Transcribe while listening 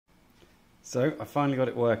So I finally got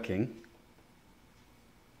it working.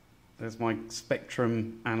 There's my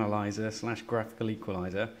spectrum analyzer / graphical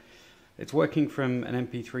equalizer. It's working from an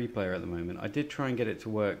MP3 player at the moment. I did try and get it to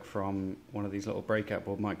work from one of these little breakout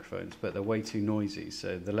board microphones, but they're way too noisy,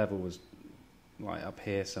 so the level was like up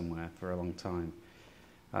here somewhere for a long time.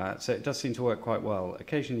 So it does seem to work quite well.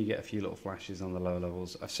 Occasionally you get a few little flashes on the lower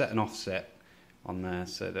levels. I've set an offset on there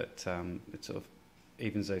so that it sort of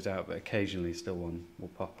evens those out, but occasionally still one will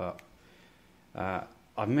pop up.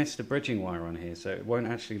 I've missed a bridging wire on here, so it won't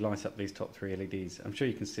actually light up these top 3 LEDs. I'm sure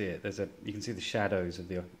you can see it. You can see the shadows of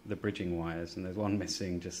the bridging wires, and there's one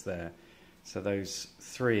missing just there. So those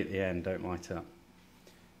 3 at the end don't light up.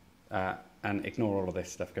 And ignore all of this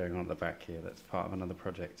stuff going on at the back here. That's part of another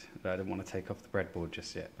project that I didn't want to take off the breadboard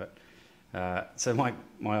just yet. But so my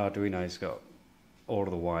Arduino's got all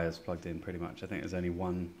of the wires plugged in pretty much. I think there's only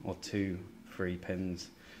 1 or 2 free pins.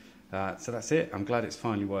 So that's it. I'm glad it's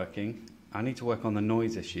finally working. I need to work on the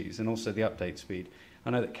noise issues and also the update speed.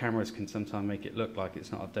 I know that cameras can sometimes make it look like it's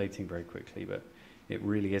not updating very quickly, but it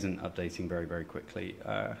really isn't updating very, very quickly.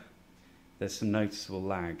 There's some noticeable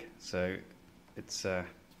lag, so it's a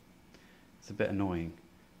bit annoying.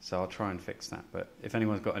 So I'll try and fix that. But if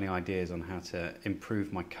anyone's got any ideas on how to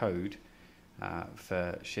improve my code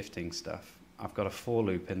for shifting stuff, I've got a for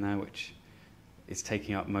loop in there which is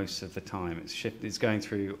taking up most of the time. It's going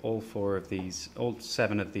through all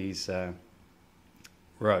 7 of these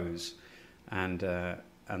rows, and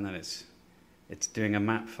then it's doing a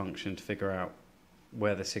map function to figure out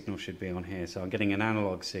where the signal should be on here. So I'm getting an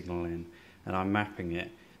analog signal in, and I'm mapping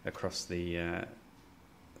it across the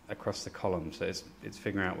column. So it's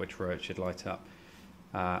figuring out which row it should light up,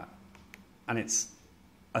 and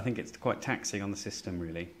I think it's quite taxing on the system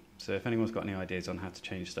really. So if anyone's got any ideas on how to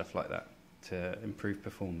change stuff like that to improve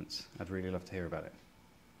performance, I'd really love to hear about it.